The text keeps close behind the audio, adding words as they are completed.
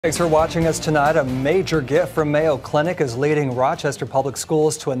Thanks for watching us tonight. A major gift from Mayo Clinic is leading Rochester Public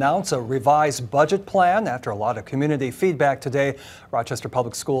Schools to announce a revised budget plan. After a lot of community feedback today, Rochester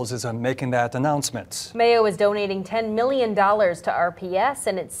Public Schools is making that announcement. Mayo is donating $10 million to RPS,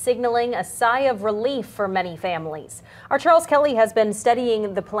 and it's signaling a sigh of relief for many families. Our Charles Kelly has been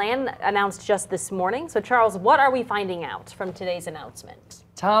studying the plan announced just this morning. So Charles, what are we finding out from today's announcement?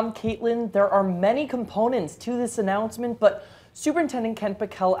 Tom, Caitlin, there are many components to this announcement, but Superintendent Kent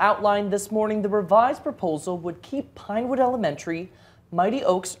Pickel outlined this morning the revised proposal would keep Pinewood Elementary, Mighty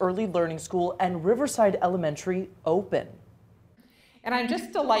Oaks Early Learning School, and Riverside Elementary open. And I'm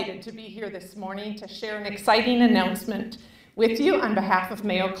just delighted to be here this morning to share an exciting announcement with you on behalf of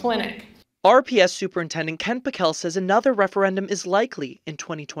Mayo Clinic. RPS Superintendent Kent Pickel says another referendum is likely in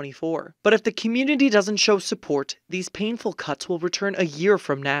 2024. But if the community doesn't show support, these painful cuts will return a year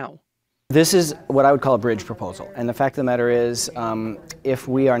from now. This is what I would call a bridge proposal, and the fact of the matter is, if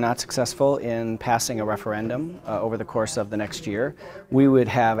we are not successful in passing a referendum over the course of the next year, we would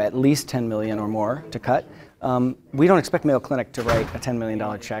have at least $10 million or more to cut. We don't expect Mayo Clinic to write a $10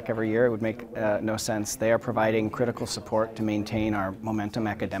 million check every year. It would make no sense. They are providing critical support to maintain our momentum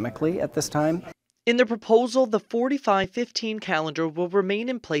academically at this time. In the proposal, the 45-15 calendar will remain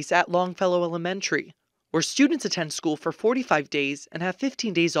in place at Longfellow Elementary, where students attend school for 45 days and have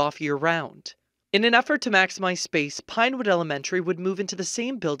 15 days off year-round. In an effort to maximize space, Pinewood Elementary would move into the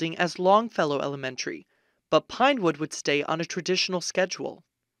same building as Longfellow Elementary, but Pinewood would stay on a traditional schedule.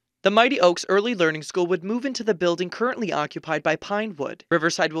 The Mighty Oaks Early Learning School would move into the building currently occupied by Pinewood.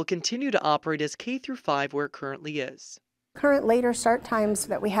 Riverside will continue to operate as K-5 where it currently is. Current later start times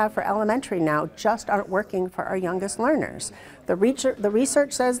that we have for elementary now just aren't working for our youngest learners. The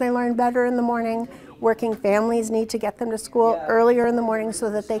research says they learn better in the morning. Working families need to get them to school earlier in the morning so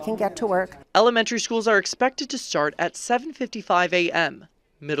that they can get to work. Elementary schools are expected to start at 7:55 a.m.,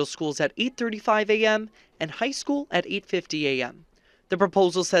 middle schools at 8:35 a.m., and high school at 8:50 a.m. The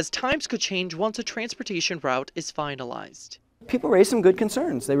proposal says times could change once a transportation route is finalized. People raised some good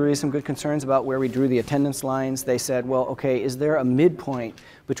concerns. They raised some good concerns about where we drew the attendance lines. They said, well, okay, is there a midpoint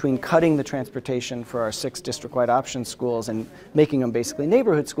between cutting the transportation for our 6 district-wide option schools and making them basically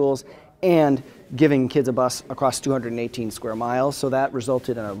neighborhood schools and giving kids a bus across 218 square miles? So that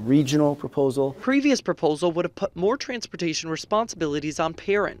resulted in a regional proposal. Previous proposal would have put more transportation responsibilities on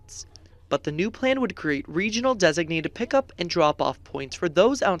parents, but the new plan would create regional designated pickup and drop-off points for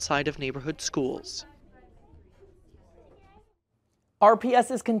those outside of neighborhood schools. RPS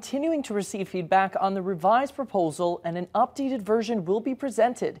is continuing to receive feedback on the revised proposal, and an updated version will be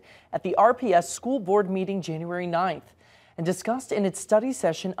presented at the RPS School Board meeting January 9th and discussed in its study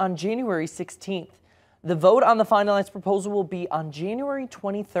session on January 16th. The vote on the finalized proposal will be on January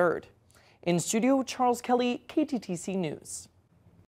 23rd. In studio, Charles Kelly, KTTC News.